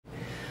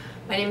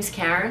My name is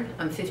Karen.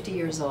 I'm 50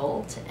 years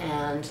old,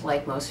 and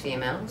like most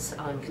females,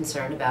 I'm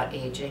concerned about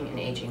aging and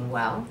aging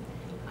well.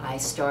 I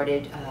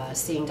started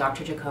seeing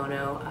Dr.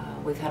 Jacono.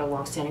 We've had a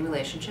long-standing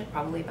relationship,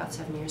 probably about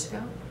 7 years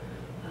ago,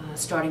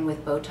 starting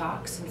with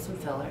botox and some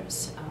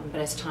fillers. But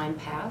as time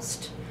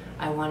passed,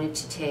 I wanted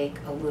to take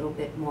a little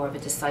bit more of a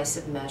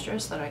decisive measure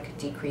so that I could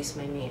decrease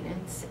my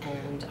maintenance,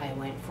 and I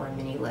went for a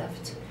mini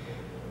lift.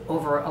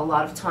 Over a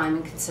lot of time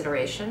and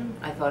consideration,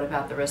 I thought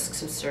about the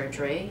risks of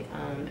surgery,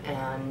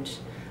 and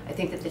I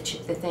think that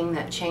the thing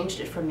that changed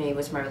it for me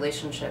was my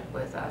relationship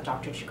with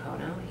Dr.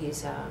 Jacono.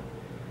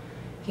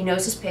 He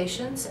knows his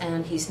patients,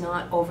 and he's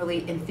not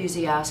overly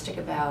enthusiastic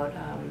about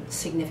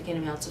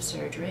significant amounts of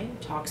surgery.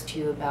 Talks to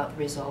you about the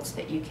results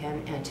that you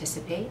can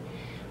anticipate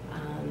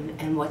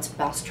and what's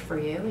best for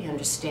you. He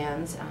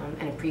understands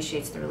and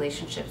appreciates the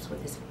relationships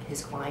with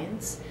his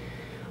clients.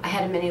 I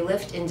had a mini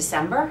lift in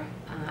December.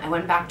 I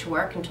went back to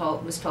work and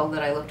was told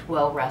that I looked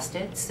well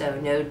rested, so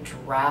no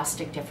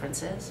drastic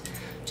differences.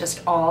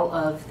 Just all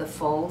of the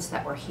folds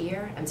that were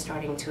here and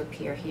starting to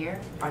appear here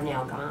are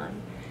now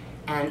gone.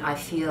 And I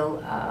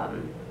feel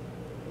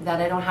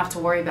that I don't have to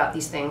worry about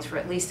these things for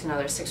at least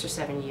another 6 or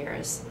 7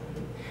 years.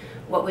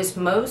 What was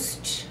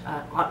most,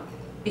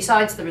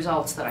 besides the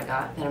results that I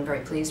got, that I'm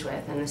very pleased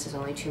with, and this is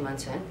only 2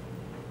 months in,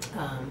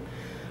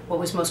 what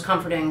was most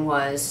comforting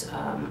was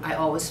I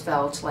always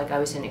felt like I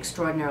was in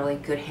extraordinarily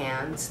good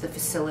hands. The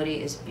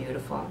facility is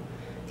beautiful.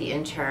 The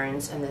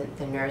interns and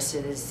the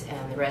nurses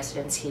and the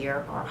residents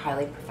here are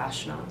highly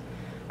professional.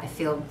 I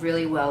feel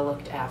really well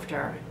looked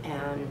after,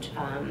 and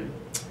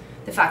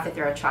the fact that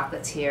there are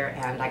chocolates here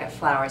and I got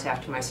flowers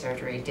after my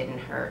surgery didn't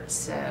hurt.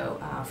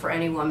 So for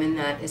any woman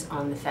that is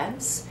on the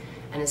fence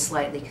and is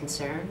slightly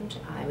concerned,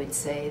 I would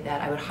say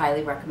that I would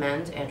highly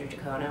recommend Andrew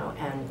Jacono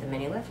and the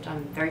mini lift.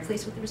 I'm very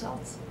pleased with the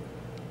results.